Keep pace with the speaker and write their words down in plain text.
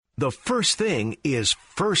The First Thing is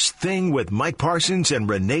First Thing with Mike Parsons and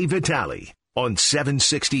Renee Vitale on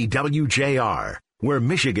 760 WJR, where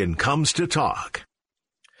Michigan comes to talk.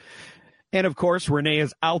 And, of course, Renee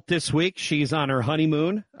is out this week. She's on her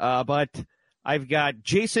honeymoon. But I've got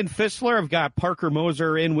Jason Fissler. I've got Parker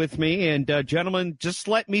Moser in with me. And, gentlemen, just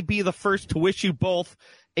let me be the first to wish you both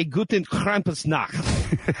a guten Krampusnacht.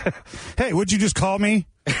 Hey, what'd you just call me?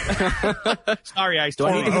 Sorry, I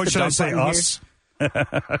should I say us?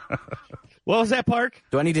 What was that, Park?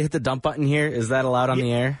 Do I need to hit the dump button here? Is that allowed on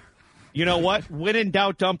the air? You know what? When in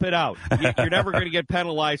doubt, dump it out. You're never going to get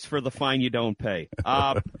penalized for the fine you don't pay.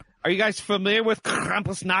 Are you guys familiar with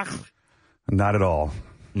Krampusnacht? Not at all.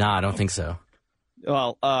 No, I don't think so.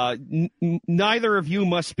 Well, neither of you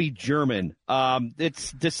must be German.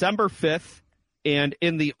 It's December 5th, and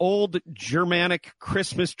in the old Germanic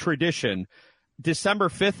Christmas tradition, December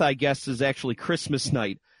 5th, I guess, is actually Christmas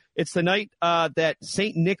night. It's the night that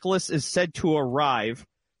St. Nicholas is said to arrive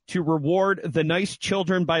to reward the nice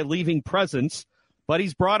children by leaving presents, but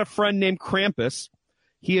he's brought a friend named Krampus.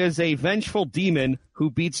 He is a vengeful demon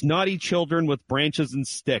who beats naughty children with branches and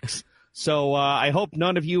sticks. So I hope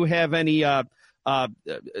none of you have any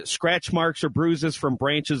scratch marks or bruises from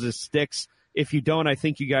branches and sticks. If you don't, I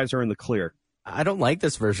think you guys are in the clear. I don't like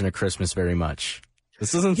this version of Christmas very much.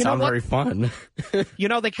 This doesn't sound very fun. You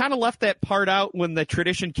know, they kind of left that part out when the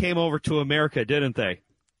tradition came over to America, didn't they?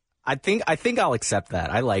 I think I'll accept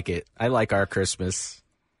that. I like it. I like our Christmas.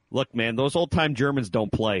 Look, man, those old-time Germans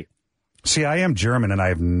don't play. See, I am German, and I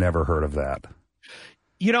have never heard of that.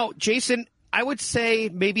 You know, Jason, I would say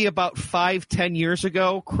maybe about 5-10 years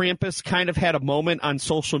ago, Krampus kind of had a moment on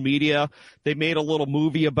social media. They made a little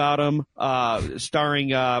movie about him, starring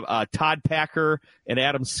Todd Packer and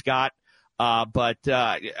Adam Scott. But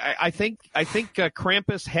I think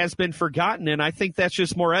Krampus has been forgotten, and I think that's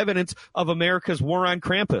just more evidence of America's war on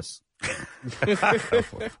Krampus.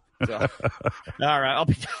 So, all right, I'll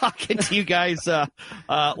be talking to you guys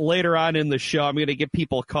later on in the show. I'm going to get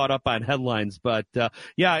people caught up on headlines, but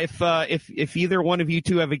yeah, if either one of you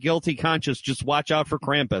two have a guilty conscience, just watch out for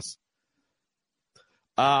Krampus.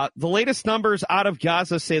 The latest numbers out of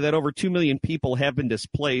Gaza say that over 2 million people have been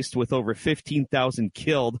displaced, with over 15,000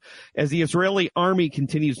 killed. As the Israeli army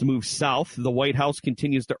continues to move south, the White House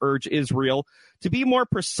continues to urge Israel to be more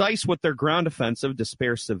precise with their ground offensive to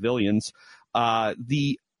spare civilians.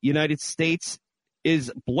 The United States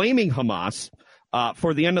is blaming Hamas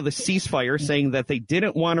for the end of the ceasefire, saying that they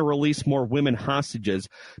didn't want to release more women hostages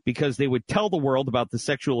because they would tell the world about the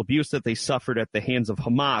sexual abuse that they suffered at the hands of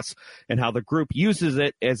Hamas and how the group uses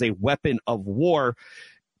it as a weapon of war.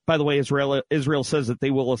 By the way, Israel says that they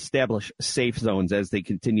will establish safe zones as they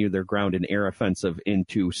continue their ground and air offensive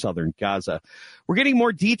into southern Gaza. We're getting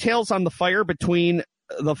more details on the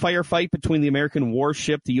firefight between the American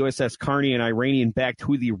warship, the USS Carney, and Iranian-backed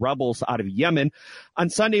Houthi rebels out of Yemen. On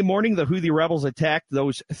Sunday morning, the Houthi rebels attacked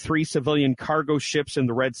those 3 civilian cargo ships in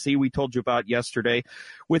the Red Sea we told you about yesterday.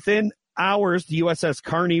 Within hours, the USS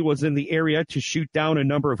Carney was in the area to shoot down a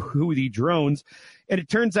number of Houthi drones. And it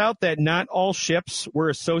turns out that not all ships were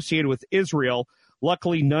associated with Israel.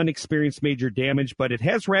 Luckily, none experienced major damage, but it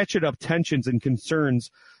has ratcheted up tensions and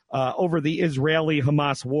concerns over the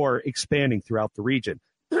Israeli-Hamas war expanding throughout the region.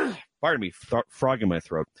 Pardon me, frog in my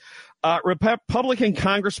throat. Republican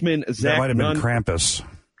Congressman Zach That might have been Nunn, Krampus.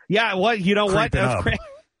 Yeah, well, you know what? Creeping up.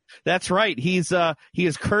 That's right. He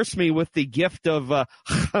has cursed me with the gift of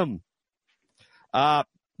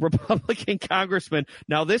Republican Congressman.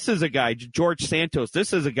 Now, this is a guy, George Santos.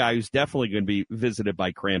 This is a guy who's definitely going to be visited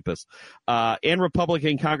by Krampus. And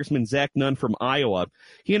Republican Congressman Zach Nunn from Iowa.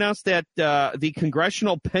 He announced that the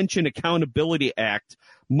Congressional Pension Accountability Act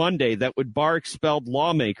Monday that would bar expelled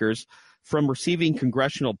lawmakers from receiving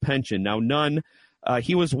congressional pension. Now, Nunn,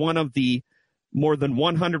 he was one of the more than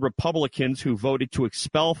 100 Republicans who voted to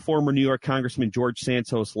expel former New York Congressman George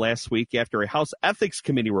Santos last week after a House Ethics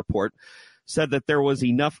Committee report said that there was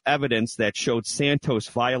enough evidence that showed Santos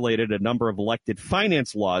violated a number of elected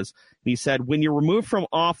finance laws. And he said, when you're removed from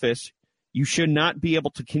office, you should not be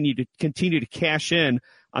able to continue to cash in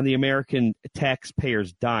on the American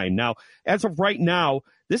taxpayers' dime. Now, as of right now,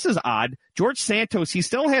 this is odd. George Santos, he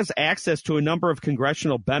still has access to a number of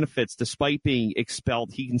congressional benefits despite being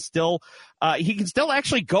expelled. He can still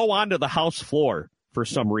actually go onto the House floor for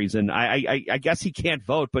some reason. I guess he can't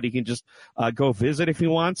vote, but he can just go visit if he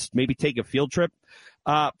wants, maybe take a field trip.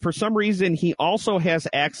 For some reason, he also has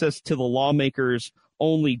access to the lawmakers'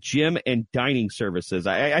 only gym and dining services.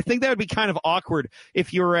 I think that would be kind of awkward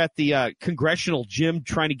if you were at the congressional gym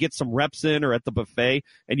trying to get some reps in, or at the buffet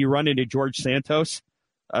and you run into George Santos.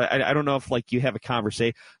 I don't know if you have a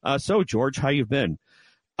conversation. So, George, how you been?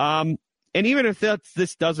 And even if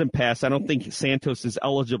this doesn't pass, I don't think Santos is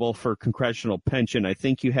eligible for congressional pension. I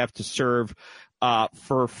think you have to serve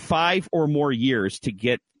for 5 or more years to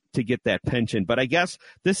get that pension. But I guess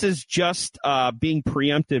this is just being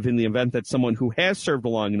preemptive in the event that someone who has served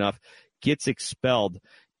long enough gets expelled.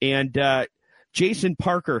 And Jason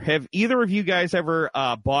Parker, have either of you guys ever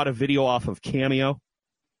bought a video off of Cameo?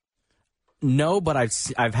 No, but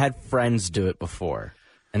I've had friends do it before,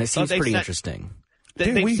 and it seems pretty interesting.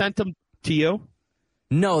 They sent them to you?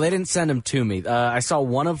 No, they didn't send them to me. I saw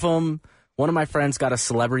one of them. One of my friends got a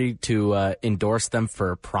celebrity to endorse them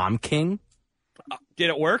for prom king. Did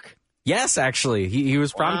it work? Yes, actually. He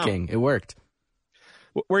was prom king. It worked.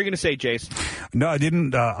 What were you going to say, Jace? No, I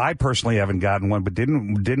didn't. I personally haven't gotten one, but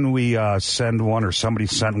didn't we send one, or somebody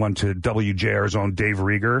sent one to WJR's own Dave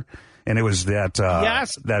Rieger? And it was that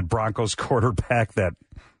that Broncos quarterback that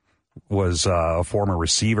was a former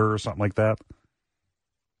receiver or something like that.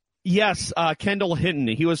 Yes, Kendall Hinton.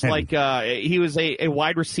 He was he was a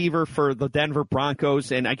wide receiver for the Denver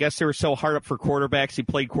Broncos, and I guess they were so hard up for quarterbacks. He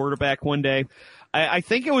played quarterback one day. I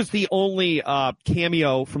think it was the only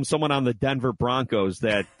cameo from someone on the Denver Broncos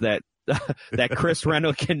that Chris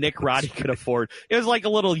Renwick and Nick Roddy could afford. It was like a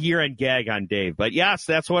little year-end gag on Dave. But yes,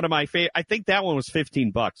 that's one of my favorite. I think that one was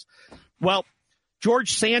 $15. Well,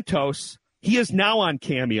 George Santos, he is now on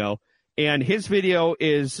Cameo, and his video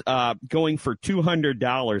is going for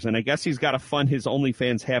 $200. And I guess he's got to fund his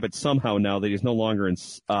OnlyFans habit somehow now that he's no longer in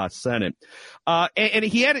Senate. And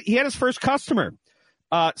he had his first customer.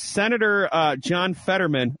 Senator John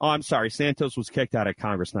Fetterman. Oh, I'm sorry. Santos was kicked out of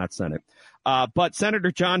Congress, not Senate. But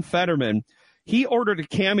Senator John Fetterman, he ordered a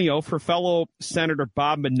Cameo for fellow Senator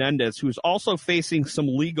Bob Menendez, who's also facing some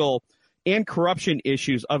legal and corruption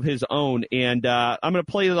issues of his own. And I'm going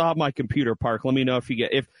to play this off my computer, Park. Let me know if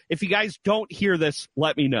you guys don't hear this,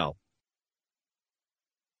 let me know.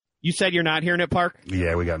 You said you're not hearing it, Park?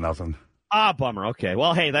 Yeah, we got nothing. Ah, bummer. Okay.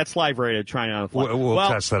 Well, hey, that's live radio trying on the fly. We'll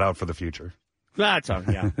test that out for the future. That's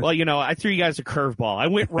yeah. Well, I threw you guys a curveball. I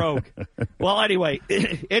went rogue. Well, anyway,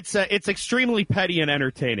 it's extremely petty and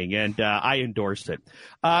entertaining, and I endorsed it.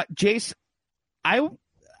 Jace, I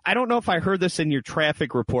don't know if I heard this in your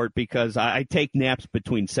traffic report because I take naps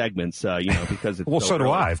between segments. Because it's well, so do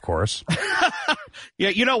I, of course. Yeah,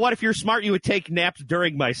 you know what? If you're smart, you would take naps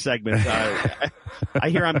during my segments. I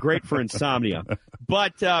hear I'm great for insomnia,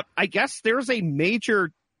 but I guess there's a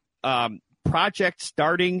major project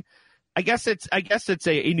starting. I guess it's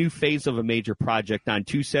a new phase of a major project on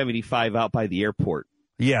 275 out by the airport.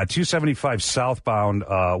 Yeah, 275 southbound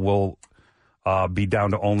will be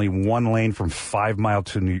down to only one lane from 5 Mile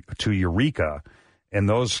to Eureka, and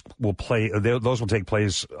those will take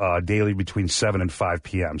place daily between 7 and 5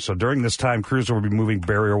 p.m. So during this time, crews will be moving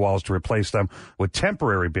barrier walls to replace them with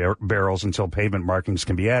temporary barrels until pavement markings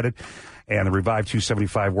can be added, and the revived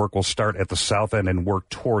 275 work will start at the south end and work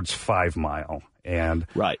towards 5 Mile. And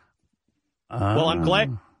right. Well,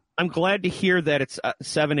 I'm glad to hear that it's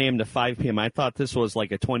 7 a.m. to 5 p.m. I thought this was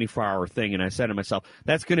like a 24-hour thing, and I said to myself,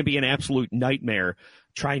 that's going to be an absolute nightmare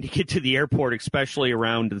trying to get to the airport, especially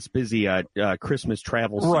around this busy Christmas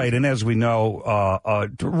travel season. Right, and as we know,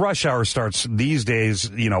 rush hour starts these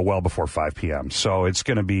days, well before 5 p.m. So it's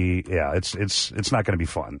going to be, it's not going to be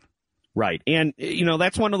fun. Right. And,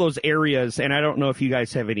 that's one of those areas, and I don't know if you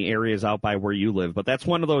guys have any areas out by where you live, but that's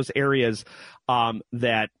one of those areas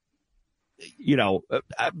that,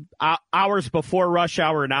 hours before rush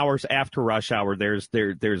hour and hours after rush hour, there's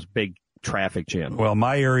big traffic jam. Well,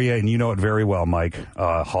 my area, and you know it very well, Mike,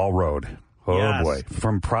 Hall Road. Oh, yes. Boy.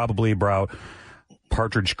 From probably about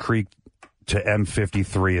Partridge Creek to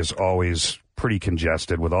M53 is always pretty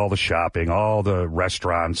congested with all the shopping, all the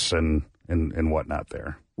restaurants and whatnot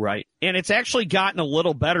there. Right. And it's actually gotten a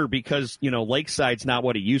little better because, Lakeside's not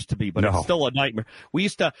what it used to be, but It's still a nightmare. We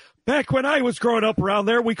used to, back when I was growing up around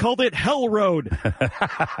there, we called it Hell Road.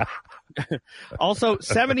 Also,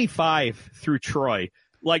 75 through Troy.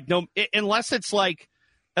 Unless it's like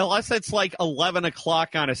 11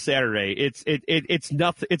 o'clock on a Saturday, it's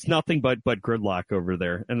nothing but gridlock over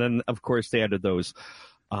there. And then, of course, they added those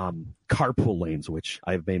carpool lanes, which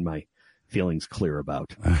I've made my feelings clear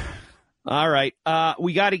about. All right.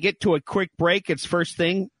 We got to get to a quick break. It's first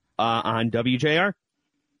thing on WJR.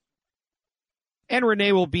 And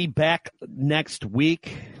Renee will be back next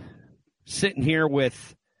week, sitting here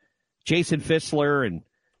with Jason Fissler and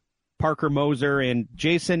Parker Moser. And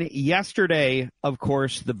Jason, yesterday, of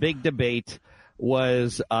course, the big debate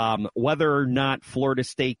was whether or not Florida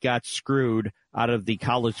State got screwed out of the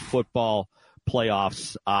college football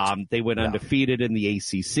playoffs. They went undefeated in the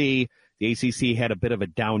ACC. The ACC had a bit of a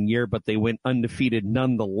down year, but they went undefeated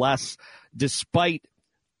nonetheless, despite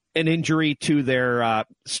an injury to their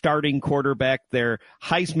starting quarterback, their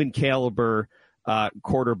Heisman caliber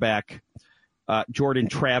quarterback, Jordan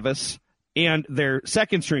Travis, and their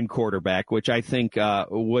second string quarterback, which I think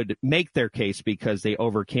would make their case because they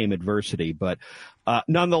overcame adversity. But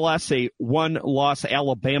nonetheless, a one-loss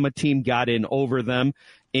Alabama team got in over them.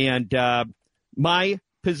 And my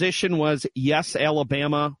position was, yes,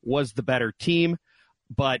 Alabama was the better team,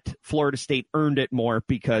 but Florida State earned it more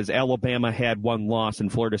because Alabama had one loss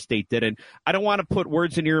and Florida State didn't. I don't want to put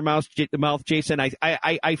words in your mouth, Jason.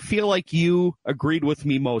 I feel like you agreed with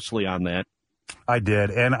me mostly on that. I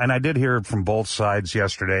did, and I did hear from both sides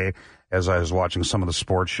yesterday as I was watching some of the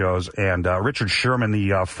sports shows. And Richard Sherman,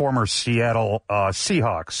 the former Seattle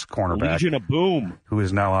Seahawks cornerback, Legion of Boom, who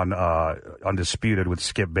is now on Undisputed with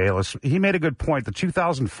Skip Bayless, he made a good point. The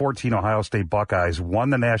 2014 Ohio State Buckeyes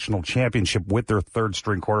won the national championship with their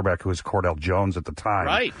third-string quarterback, who was Cordell Jones at the time.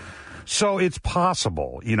 Right. So it's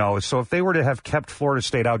possible, you know. So if they were to have kept Florida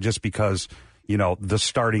State out just because, you know, the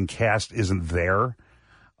starting cast isn't there,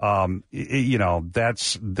 you know,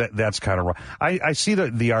 that's kind of wrong. I see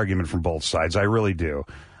the argument from both sides. I really do.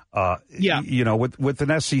 You know, with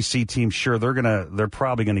an SEC team, sure, they're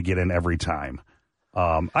probably gonna get in every time.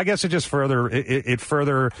 I guess it just further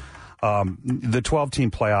the 12-team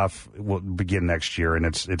playoff will begin next year, and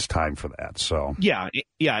it's time for that. So yeah,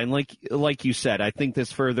 and like you said, I think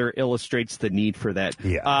this further illustrates the need for that.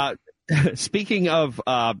 Yeah. Speaking of,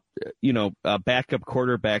 backup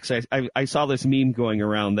quarterbacks, I saw this meme going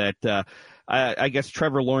around that I guess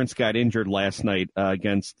Trevor Lawrence got injured last night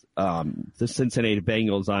against the Cincinnati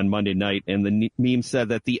Bengals on Monday night, and the meme said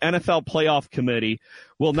that the NFL Playoff Committee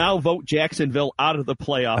will now vote Jacksonville out of the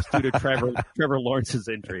playoffs due to Trevor Lawrence's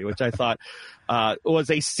injury, which I thought was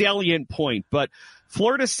a salient point. But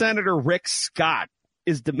Florida Senator Rick Scott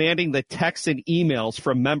is demanding the texts and emails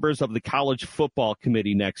from members of the College Football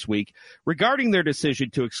Committee next week regarding their decision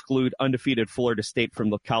to exclude undefeated Florida State from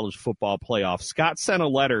the college football playoff. Scott sent a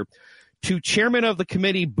letter to chairman of the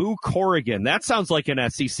committee, Boo Corrigan. That sounds like an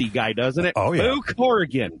SEC guy, doesn't it? Oh, yeah. Boo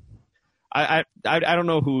Corrigan. I don't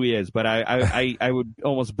know who he is, but I would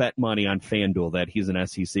almost bet money on FanDuel that he's an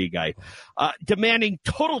SEC guy, demanding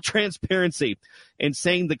total transparency and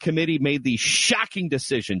saying the committee made the shocking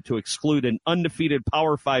decision to exclude an undefeated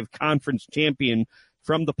Power 5 conference champion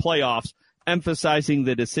from the playoffs, emphasizing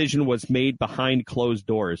the decision was made behind closed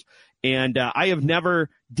doors. And I have never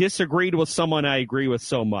disagreed with someone I agree with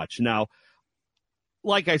so much. Now,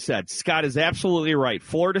 like I said, Scott is absolutely right.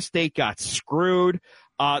 Florida State got screwed.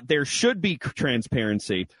 There should be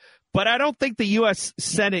transparency, but I don't think the U.S.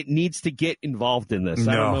 Senate needs to get involved in this.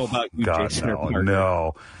 I don't know about you, Jason or Parker.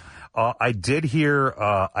 No. I did hear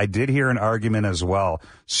an argument as well.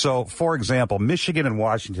 So, for example, Michigan and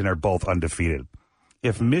Washington are both undefeated.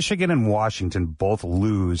 If Michigan and Washington both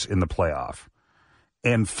lose in the playoff,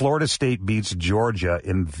 and Florida State beats Georgia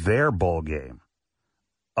in their bowl game,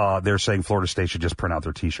 they're saying Florida State should just print out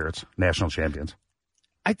their T-shirts, national champions.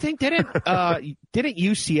 I think didn't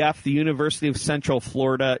UCF, the University of Central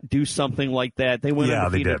Florida, do something like that? They went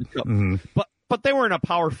undefeated. They did. Mm-hmm. But they were in a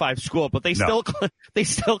Power 5 school, but they still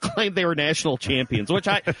claimed they were national champions, which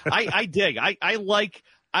I dig. I like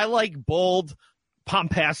bold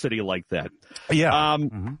pomposity like that. Yeah.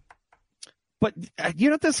 But you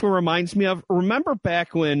know what this reminds me of? Remember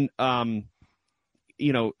back when Jose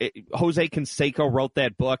Canseco wrote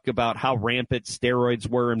that book about how rampant steroids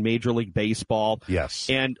were in Major League Baseball.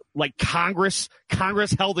 Yes. And like Congress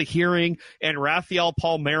held a hearing, and Rafael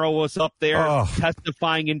Palmeiro was up there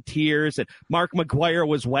testifying in tears, and Mark McGuire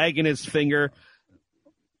was wagging his finger.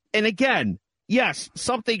 And again, yes,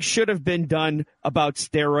 something should have been done about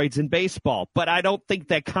steroids in baseball, but I don't think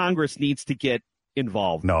that Congress needs to get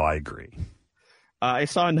involved. No, I agree. I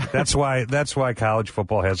saw. That's why college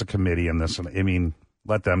football has a committee in this. I mean,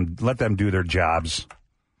 let them do their jobs,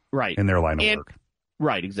 right, in their line of work.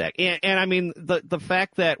 Right, exactly. And I mean the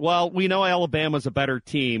fact that, well, we know Alabama's a better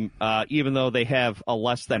team, even though they have a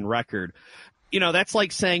less than record. You know, that's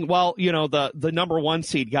like saying, well, you know, the number one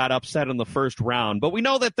seed got upset in the first round, but we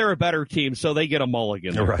know that they're a better team, so they get a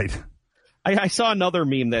mulligan. Right. I saw another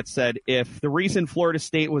meme that said if the reason Florida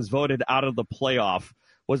State was voted out of the playoff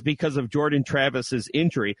was because of Jordan Travis's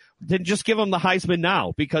injury, then just give him the Heisman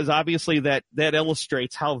now, because obviously that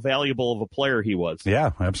illustrates how valuable of a player he was.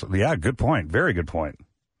 Yeah, absolutely. Yeah, good point. Very good point.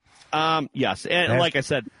 Yes, and like I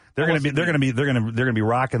said, they're going to be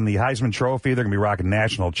rocking the Heisman Trophy. They're going to be rocking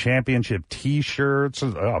national championship T-shirts.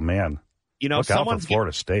 Oh man, you know, look out for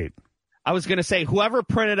Florida State. I was going to say, whoever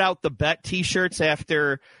printed out the bet T-shirts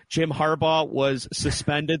after Jim Harbaugh was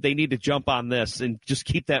suspended, they need to jump on this and just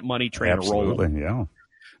keep that money train rolling. Yeah.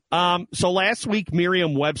 So last week,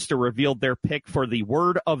 Merriam-Webster revealed their pick for the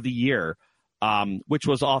word of the year, which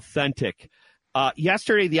was authentic.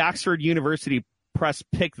 Yesterday, the Oxford University Press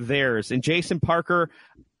picked theirs. And Jason Parker,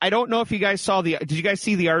 I don't know if you guys did you guys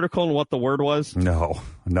see the article and what the word was? No.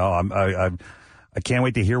 I can't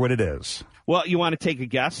wait to hear what it is. Well, you want to take a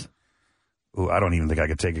guess? Ooh, I don't even think I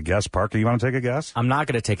could take a guess. Parker, you want to take a guess? I'm not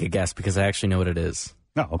going to take a guess because I actually know what it is.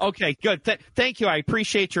 No. Okay, good. Thank you. I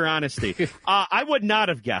appreciate your honesty. I would not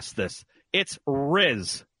have guessed this. It's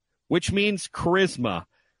Rizz, which means charisma,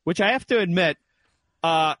 which I have to admit,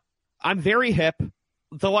 I'm very hip.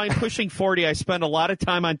 Though I'm pushing 40, I spend a lot of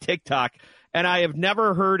time on TikTok, and I have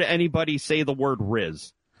never heard anybody say the word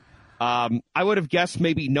Rizz. I would have guessed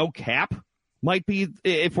maybe no cap might be,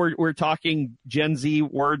 if we're talking Gen Z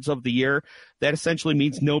words of the year. That essentially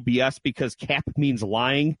means no BS because cap means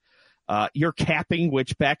lying. You're capping,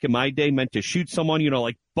 which back in my day meant to shoot someone,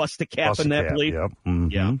 like bust a cap in that bleep. Yep. Mm-hmm.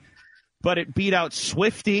 Yeah. But it beat out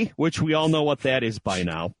Swifty, which we all know what that is by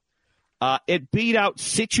now. It beat out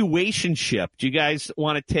situationship. Do you guys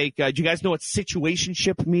want to take, do you guys know what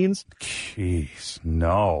situationship means? Jeez,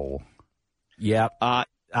 no. Yep. I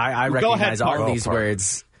recognize all these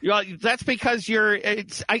words. Well, that's because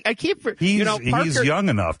I keep, he's Parker, young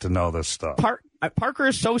enough to know this stuff. Parker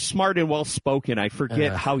is so smart and well-spoken, I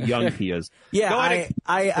forget how young he is. Yeah,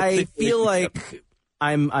 I feel like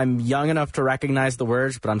I'm young enough to recognize the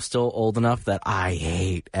words, but I'm still old enough that I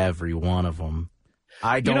hate every one of them.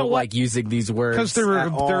 I don't like using these words because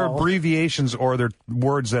they're abbreviations or they're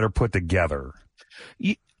words that are put together.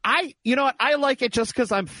 You know what? I like it just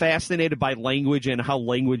because I'm fascinated by language and how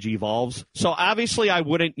language evolves. So obviously I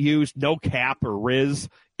wouldn't use no cap or Rizz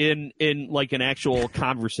in like an actual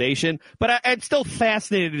conversation, but I'm still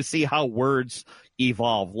fascinated to see how words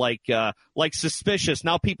evolve. Like suspicious.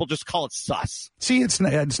 Now people just call it sus. See, it's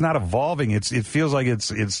not evolving. It feels like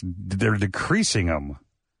they're decreasing them.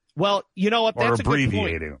 Well, you know what? That's or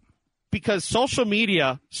abbreviating them. Because social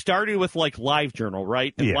media started with like LiveJournal,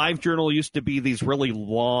 right? And LiveJournal used to be these really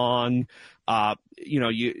long,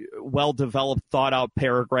 well-developed, thought-out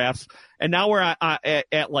paragraphs. And now we're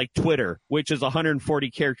at like Twitter, which is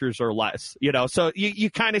 140 characters or less. So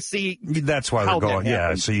you kind of see. That's why they're going.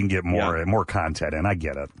 Yeah, so you can get more content, and I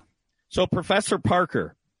get it. So, Professor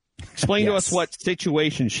Parker, explain to us what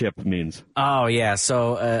situationship means. Oh, yeah.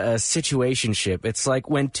 So a situationship, it's like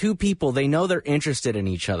when two people, they know they're interested in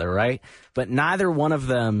each other, right? But neither one of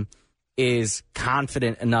them is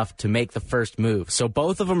confident enough to make the first move. So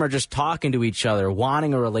both of them are just talking to each other,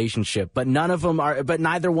 wanting a relationship, but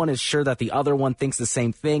neither one is sure that the other one thinks the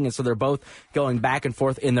same thing. And so they're both going back and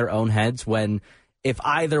forth in their own heads when if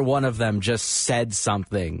either one of them just said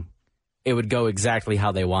something, it would go exactly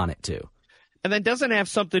how they want it to. And then doesn't it have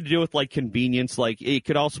something to do with like convenience? Like it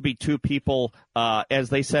could also be two people, as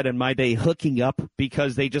they said in my day, hooking up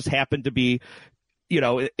because they just happen to be,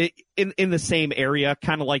 in the same area,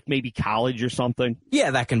 kind of like maybe college or something.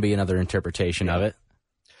 Yeah, that can be another interpretation of it.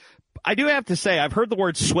 I do have to say, I've heard the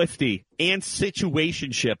word Swifty and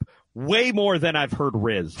situationship way more than I've heard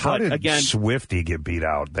Rizz. How did Swifty get beat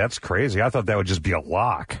out? That's crazy. I thought that would just be a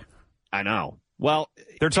lock. I know. Well,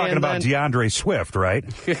 they're talking about DeAndre Swift, right?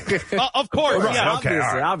 Of course, right, yeah. Okay,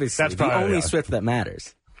 obviously. That's the only Swift that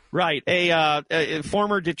matters. Right. A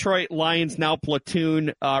former Detroit Lions, now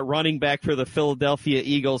platoon running back for the Philadelphia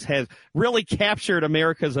Eagles, has really captured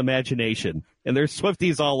America's imagination. And there's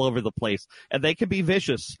Swifties all over the place, and they can be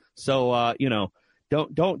vicious. So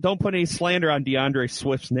don't put any slander on DeAndre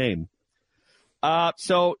Swift's name.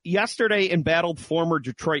 So yesterday, embattled former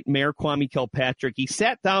Detroit Mayor Kwame Kilpatrick, he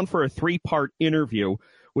sat down for a 3-part interview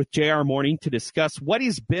with J.R. Morning to discuss what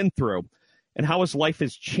he's been through and how his life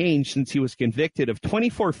has changed since he was convicted of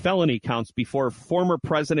 24 felony counts before former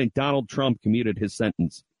President Donald Trump commuted his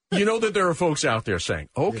sentence. You know that there are folks out there saying,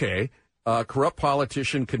 okay, a corrupt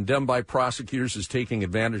politician condemned by prosecutors is taking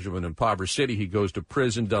advantage of an impoverished city. He goes to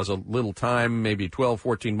prison, does a little time, maybe 12,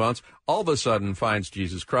 14 months, all of a sudden finds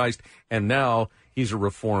Jesus Christ, and now he's a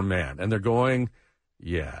reformed man. And they're going,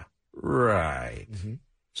 yeah, right. Mm-hmm.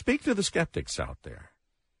 Speak to the skeptics out there.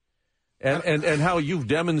 And how you've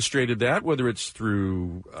demonstrated that, whether it's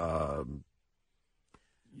through,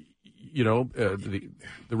 the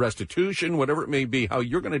restitution, whatever it may be, how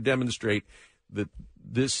you're going to demonstrate that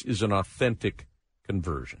this is an authentic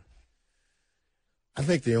conversion. I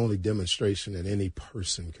think the only demonstration that any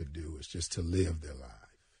person could do is just to live their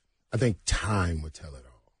life. I think time would tell it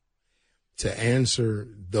all. To answer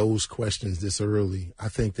those questions this early, I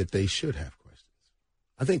think that they should have questions.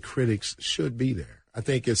 I think critics should be there. I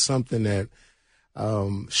think it's something that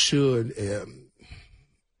should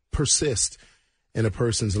persist in a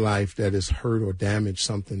person's life that has hurt or damaged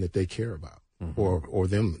something that they care about or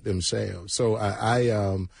themselves. So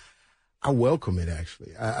I welcome it,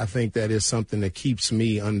 actually. I think that is something that keeps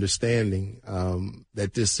me understanding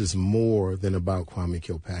that this is more than about Kwame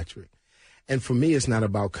Kilpatrick. And for me, it's not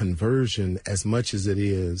about conversion as much as it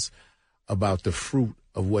is about the fruit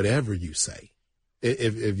of whatever you say.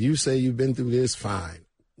 If you say you've been through this, fine.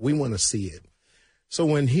 We want to see it. So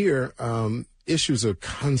when here, issues are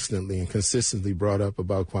constantly and consistently brought up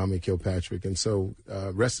about Kwame Kilpatrick. And so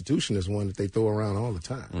restitution is one that they throw around all the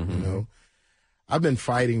time, you know. I've been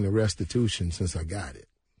fighting the restitution since I got it.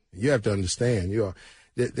 You have to understand,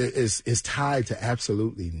 it's tied to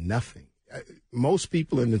absolutely nothing. Most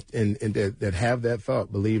people that have that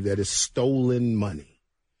thought believe that it's stolen money.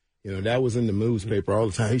 You know, that was in the newspaper all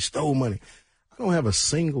the time. He stole money. I don't have a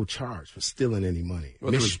single charge for stealing any money.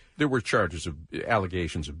 Well, there were charges of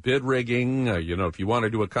allegations of bid rigging. If you want to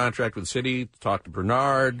do a contract with the city, talk to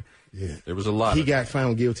Bernard. Yeah. There was a lot. He got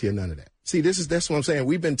found guilty of none of that. See, that's what I'm saying.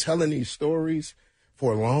 We've been telling these stories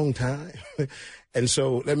for a long time. And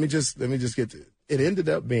so let me just get to it. It ended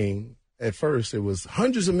up being, at first, it was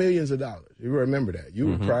hundreds of millions of dollars. You remember that. You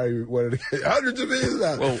were probably one of the hundreds of millions of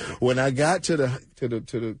dollars. Well, when I got to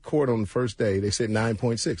the court on the first day, they said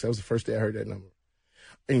 9.6. That was the first day I heard that number.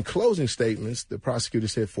 In closing statements, the prosecutor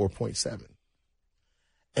said 4.7.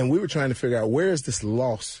 And we were trying to figure out, where is this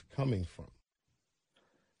loss coming from?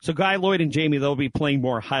 So Guy, Lloyd, and Jamie, they'll be playing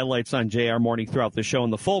more highlights on JR Morning throughout the show.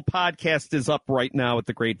 And the full podcast is up right now at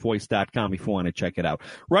thegreatvoice.com if you want to check it out.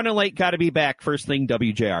 Running late, got to be back. First thing,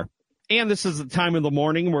 WJR. And this is the time of the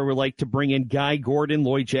morning where we like to bring in Guy Gordon,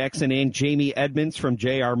 Lloyd Jackson, and Jamie Edmonds from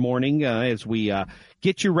JR Morning as we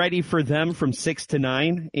get you ready for them from 6 to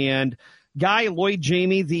 9. And Guy, Lloyd,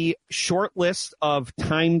 Jamie, the short list of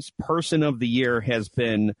Times Person of the Year has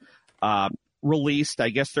been released. I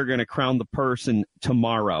guess they're going to crown the person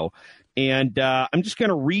tomorrow. And I'm just going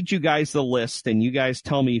to read you guys the list, and you guys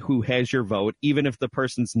tell me who has your vote, even if the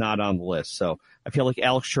person's not on the list. So I feel like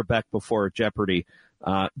Alex Trebek before Jeopardy.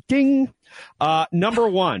 Ding. Number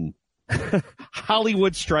 1,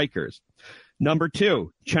 Hollywood strikers. Number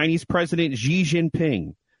 2, Chinese President Xi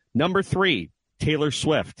Jinping. Number 3, Taylor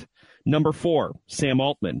Swift. Number 4, Sam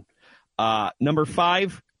Altman. Number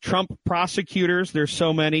 5, Trump prosecutors. There's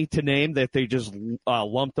so many to name that they just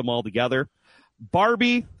lumped them all together.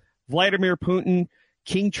 Barbie, Vladimir Putin,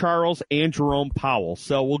 King Charles, and Jerome Powell.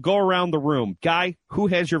 So we'll go around the room. Guy, who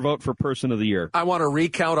has your vote for Person of the Year? I want to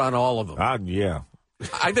recount on all of them. Yeah.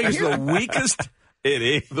 I think it's the weakest. It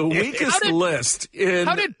is the weakest list in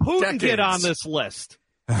How did Putin decades. get on this list?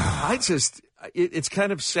 It's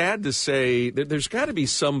kind of sad to say that there's got to be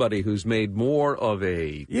somebody who's made more of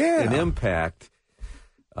an impact.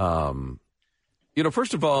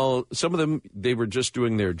 First of all, some of them, they were just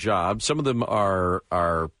doing their job. Some of them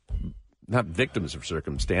are not victims of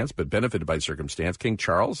circumstance, but benefited by circumstance. King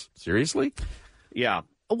Charles, seriously? Yeah.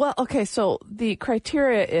 Well, okay, so the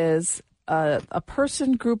criteria is a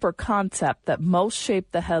person, group, or concept that most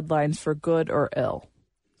shaped the headlines for good or ill.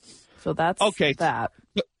 So that's that.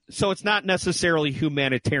 So it's not necessarily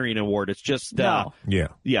humanitarian award. It's just no.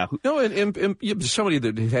 Yeah. No, and somebody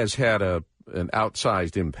that has had an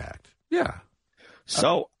outsized impact. Yeah.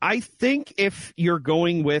 So I think if you're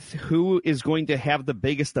going with who is going to have the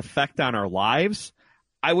biggest effect on our lives,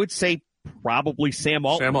 I would say probably Sam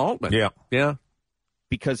Altman. Sam Altman. Yeah.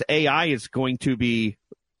 Because AI is going to be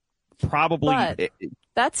probably. But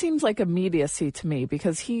that seems like immediacy to me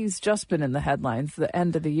because he's just been in the headlines the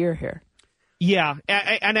end of the year here. Yeah,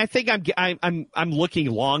 and I think I'm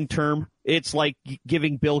looking long term. It's like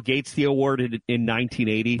giving Bill Gates the award in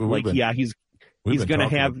 1980. He's going to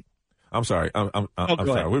have. I'm sorry. I'm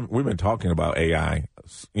sorry. We've been talking about AI,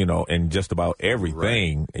 and just about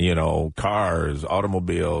everything. Right. Cars,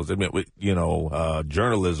 automobiles.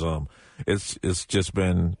 Journalism. It's just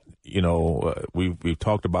been. We've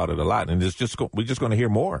talked about it a lot, and we're just going to hear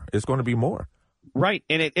more. It's going to be more. Right,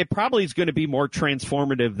 and it probably is going to be more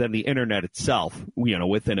transformative than the internet itself,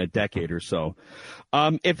 within a decade or so.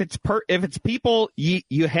 If it's people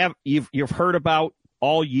you've heard about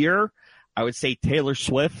all year, I would say Taylor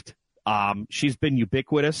Swift. She's been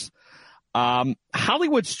ubiquitous.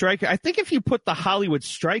 Hollywood striker. I think if you put the Hollywood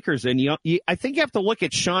strikers in, I think you have to look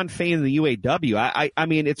at Sean Fain and the UAW. I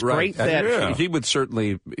mean, it's right. great that he would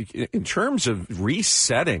certainly, in terms of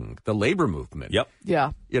resetting the labor movement. Yep.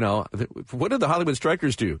 Yeah. What did the Hollywood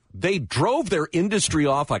strikers do? They drove their industry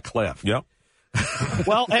off a cliff. Yep.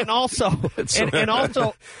 Well, and also,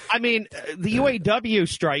 I mean, the UAW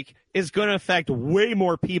strike is going to affect way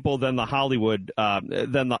more people than the Hollywood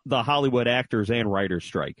Hollywood actors and writers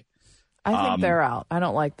strike. I think they're out. I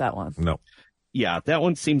don't like that one. No. Yeah, that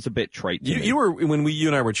one seems a bit trite to me. You were when you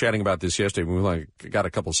and I were chatting about this yesterday. We got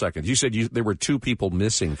a couple seconds. You said there were 2 people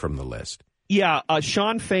missing from the list. Yeah,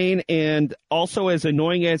 Sean Fain, and also as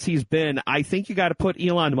annoying as he's been, I think you got to put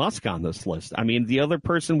Elon Musk on this list. I mean, the other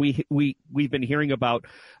person we've been hearing about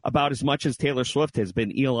as much as Taylor Swift has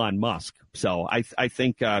been Elon Musk. So I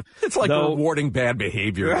think it's like rewarding bad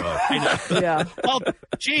behavior. Yeah. Well,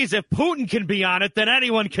 geez, if Putin can be on it, then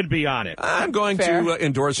anyone can be on it. I'm going to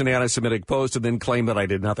endorse an anti-Semitic post and then claim that I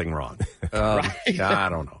did nothing wrong. Right. I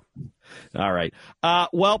don't know. All right.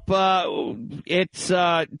 It's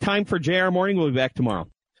time for JR Morning. We'll be back tomorrow.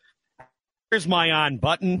 Here's my on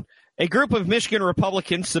button. A group of Michigan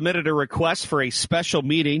Republicans submitted a request for a special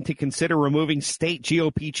meeting to consider removing state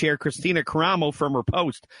GOP chair Christina Caramo from her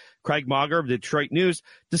post. Craig Mauger of Detroit News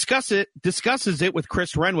discusses it with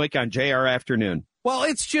Chris Renwick on JR Afternoon. Well,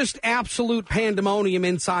 it's just absolute pandemonium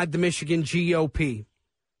inside the Michigan GOP.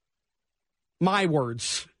 My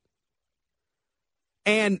words.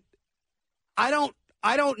 And I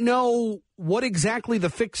don't know what exactly the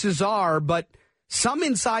fixes are, but some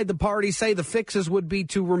inside the party say the fixes would be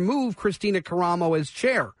to remove Christina Caramo as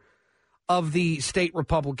chair of the state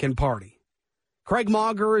Republican Party. Craig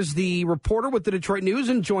Mauger is the reporter with the Detroit News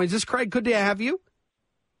and joins us. Craig, good to have you.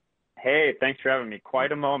 Hey, thanks for having me.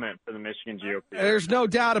 Quite a moment for the Michigan GOP. There's no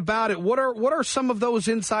doubt about it. What are some of those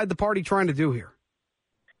inside the party trying to do here?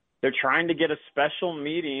 They're trying to get a special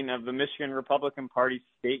meeting of the Michigan Republican Party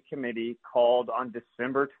State Committee called on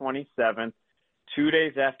December 27th, 2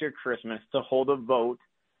 days after Christmas, to hold a vote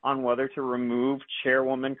on whether to remove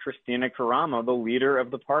Chairwoman Christina Caramo, the leader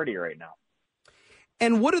of the party right now.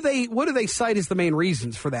 And what do they cite as the main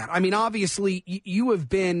reasons for that? I mean, obviously, you have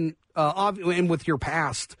been, and with your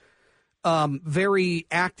past, very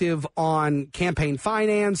active on campaign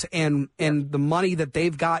finance and the money that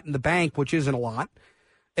they've got in the bank, which isn't a lot.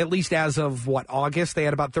 At least as of, August? They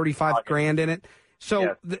had about $35,000 in it.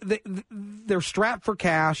 So yes. They're strapped for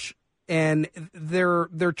cash, and they're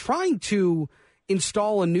trying to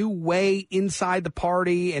install a new way inside the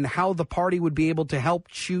party and how the party would be able to help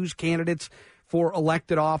choose candidates for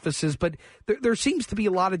elected offices. But there seems to be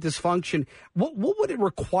a lot of dysfunction. What would it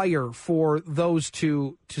require for those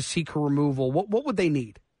to seek her removal? What would they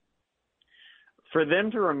need? For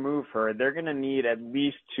them to remove her, they're going to need at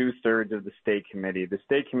least 2/3 of the state committee. The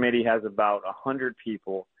state committee has about 100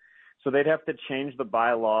 people, so they'd have to change the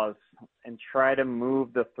bylaws and try to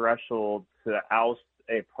move the threshold to oust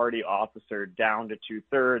a party officer down to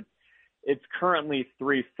 2/3. It's currently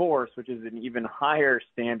 3/4, which is an even higher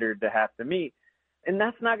standard to have to meet. And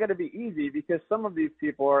that's not going to be easy because some of these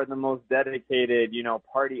people are the most dedicated,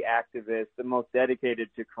 party activists, the most dedicated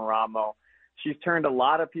to Caramo. She's turned a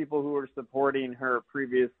lot of people who were supporting her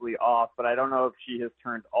previously off, but I don't know if she has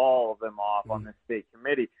turned all of them off on the state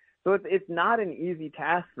committee. So it's not an easy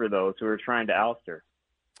task for those who are trying to oust her.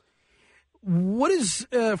 What is,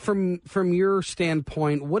 from your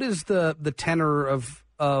standpoint, what is the tenor of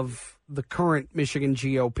the current Michigan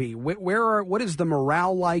GOP? What is the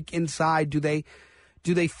morale like inside? Do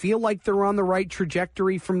they feel like they're on the right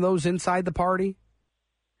trajectory from those inside the party?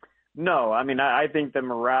 No, I mean, I think the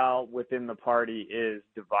morale within the party is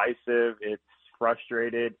divisive. It's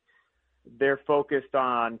frustrated. They're focused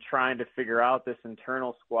on trying to figure out this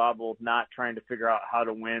internal squabble, not trying to figure out how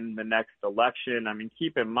to win the next election. I mean,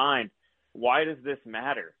 keep in mind, why does this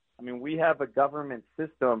matter? I mean, we have a government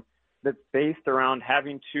system that's based around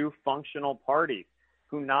having 2 functional parties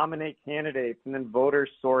who nominate candidates and then voters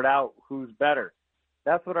sort out who's better.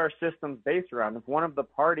 That's what our system's based around. If one of the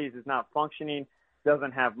parties is not functioning,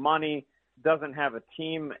 doesn't have money, doesn't have a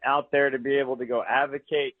team out there to be able to go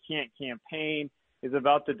advocate, can't campaign, is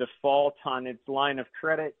about to default on its line of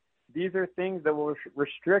credit, these are things that will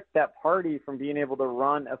restrict that party from being able to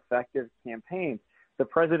run effective campaigns. The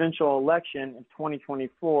presidential election in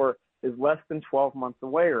 2024 is less than 12 months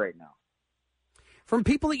away right now. From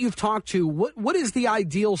people that you've talked to, what is the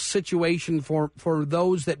ideal situation for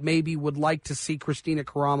those that maybe would like to see Christina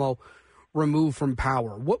Caramo removed from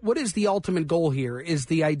power? What is the ultimate goal here? Is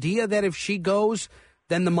the idea that if she goes,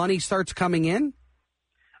 then the money starts coming in?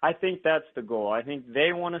 I think that's the goal. I think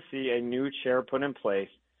they want to see a new chair put in place,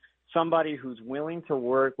 somebody who's willing to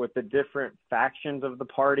work with the different factions of the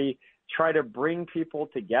party, try to bring people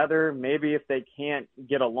together. Maybe if they can't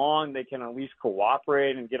get along, they can at least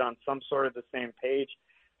cooperate and get on some sort of the same page.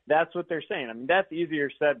 That's what they're saying. I mean, that's easier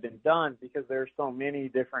said than done because there are so many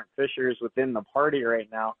different fissures within the party right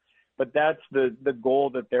now. But that's the goal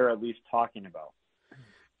that they're at least talking about.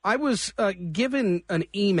 I was given an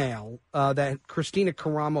email that Christina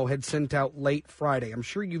Caramo had sent out late Friday. I'm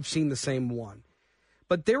sure you've seen the same one.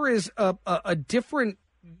 But there is a different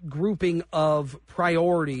grouping of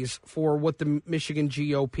priorities for what the Michigan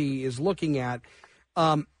GOP is looking at.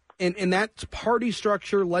 And that's party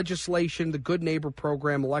structure, legislation, the Good Neighbor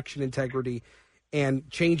program, election integrity, and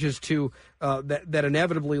changes to that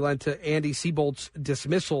inevitably led to Andy Seabolt's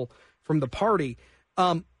dismissal from the party.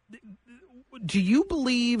 Do you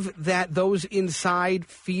believe that those inside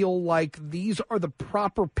feel like these are the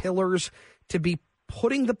proper pillars to be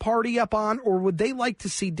putting the party up on, or would they like to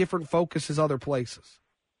see different focuses other places?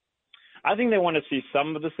 I think they want to see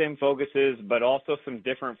some of the same focuses, but also some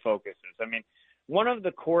different focuses. I mean, one of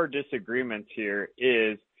the core disagreements here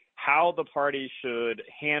is how the party should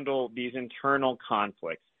handle these internal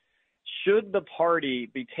conflicts. Should the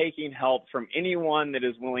party be taking help from anyone that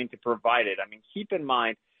is willing to provide it? I mean, keep in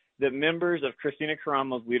mind that members of Kristina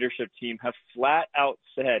Karamo's leadership team have flat out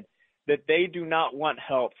said that they do not want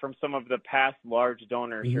help from some of the past large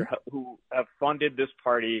donors who have funded this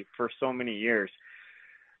party for so many years.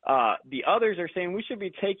 The others are saying we should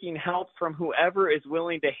be taking help from whoever is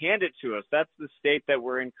willing to hand it to us. That's the state that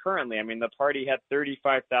we're in currently. I mean, the party had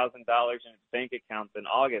 $35,000 in its bank accounts in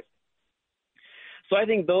August. So I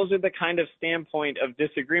think those are the kind of standpoint of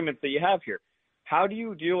disagreements that you have here. How do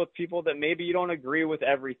you deal with people that maybe you don't agree with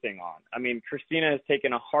everything on? I mean, Kristina has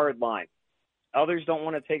taken a hard line. Others don't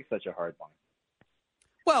want to take such a hard line.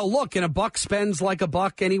 Well, look, and a buck spends like a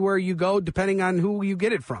buck anywhere you go, depending on who you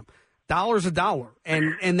get it from. Dollar's a dollar,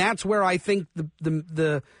 and that's where I think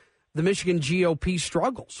the Michigan GOP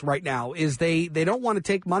struggles right now is they don't want to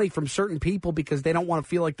take money from certain people because they don't want to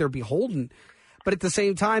feel like they're beholden. But at the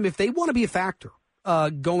same time, if they want to be a factor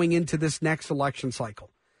going into this next election cycle,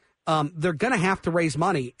 they're going to have to raise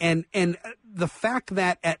money. And the fact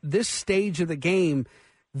that at this stage of the game,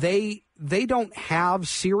 they don't have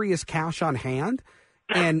serious cash on hand,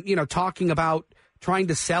 and talking about trying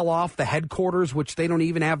to sell off the headquarters, which they don't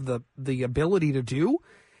even have the ability to do,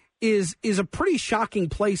 is a pretty shocking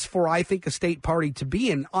place for, I think, a state party to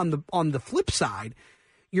be in. On the flip side,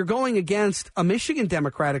 you're going against a Michigan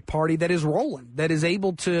Democratic Party that is rolling, that is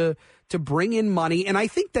able to bring in money. And I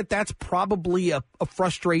think that's probably a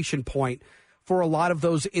frustration point for a lot of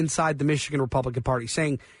those inside the Michigan Republican Party,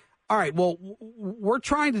 saying, all right, well, we're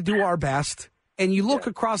trying to do our best. And you look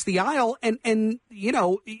across the aisle and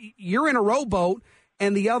you're in a rowboat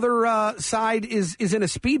and the other side is in a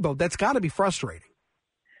speedboat. That's got to be frustrating.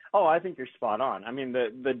 Oh, I think you're spot on. I mean,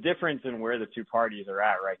 the difference in where the two parties are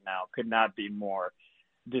at right now could not be more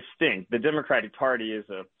distinct. The Democratic Party is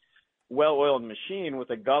a well-oiled machine with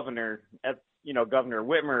a governor Governor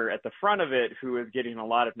Whitmer at the front of it, who is getting a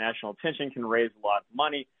lot of national attention, can raise a lot of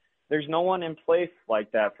money. There's no one in place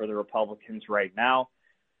like that for the Republicans right now.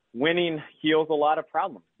 Winning heals a lot of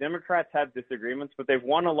problems. Democrats have disagreements, but they've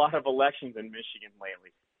won a lot of elections in Michigan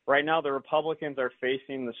lately. Right now, the Republicans are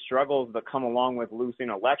facing the struggles that come along with losing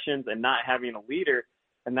elections and not having a leader,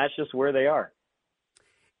 and that's just where they are.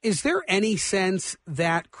 Is there any sense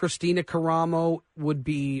that Kristina Karamo would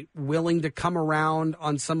be willing to come around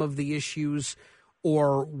on some of the issues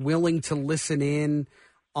or willing to listen in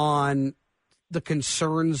on the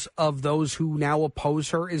concerns of those who now oppose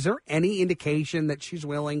her? Is there any indication that she's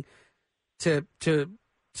willing to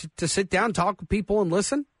sit down, talk with people, and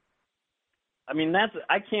listen? I mean,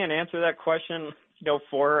 I can't answer that question,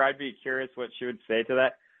 for her. I'd be curious what she would say to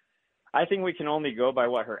that. I think we can only go by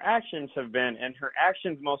what her actions have been, and her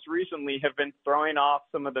actions most recently have been throwing off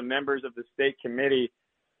some of the members of the state committee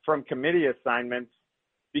from committee assignments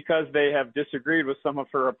because they have disagreed with some of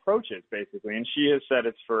her approaches, basically. And she has said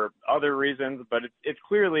it's for other reasons, but it's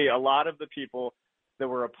clearly a lot of the people that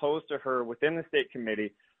were opposed to her within the state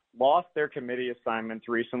committee lost their committee assignments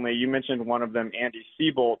recently. You mentioned one of them, Andy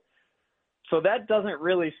Seabolt. So that doesn't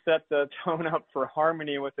really set the tone up for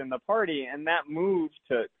harmony within the party. And that move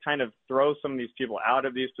to kind of throw some of these people out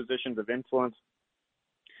of these positions of influence,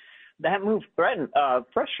 that move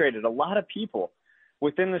frustrated a lot of people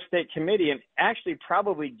within the state committee, and actually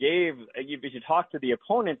probably gave, if you talk to the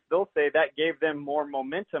opponents, they'll say that gave them more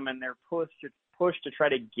momentum in their push to try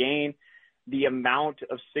to gain the amount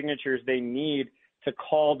of signatures they need to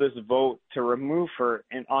call this vote to remove her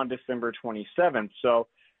on December 27th. So,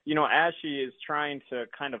 as she is trying to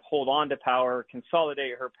kind of hold on to power,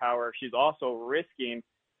 consolidate her power, she's also risking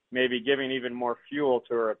maybe giving even more fuel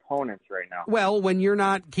to her opponents right now. Well, when you're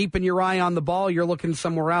not keeping your eye on the ball, you're looking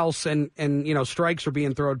somewhere else, and strikes are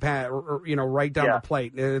being thrown right down the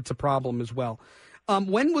plate. It's a problem as well.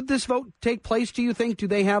 When would this vote take place, do you think? Do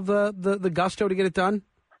they have the gusto to get it done?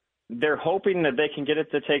 They're hoping that they can get it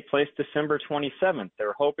to take place December 27th.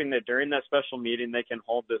 They're hoping that during that special meeting they can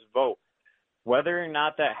hold this vote. Whether or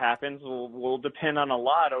not that happens will depend on a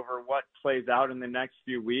lot over what plays out in the next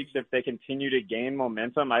few weeks. If they continue to gain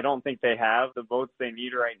momentum, I don't think they have the votes they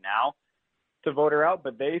need right now to vote her out,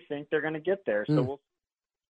 but they think they're going to get there. So we'll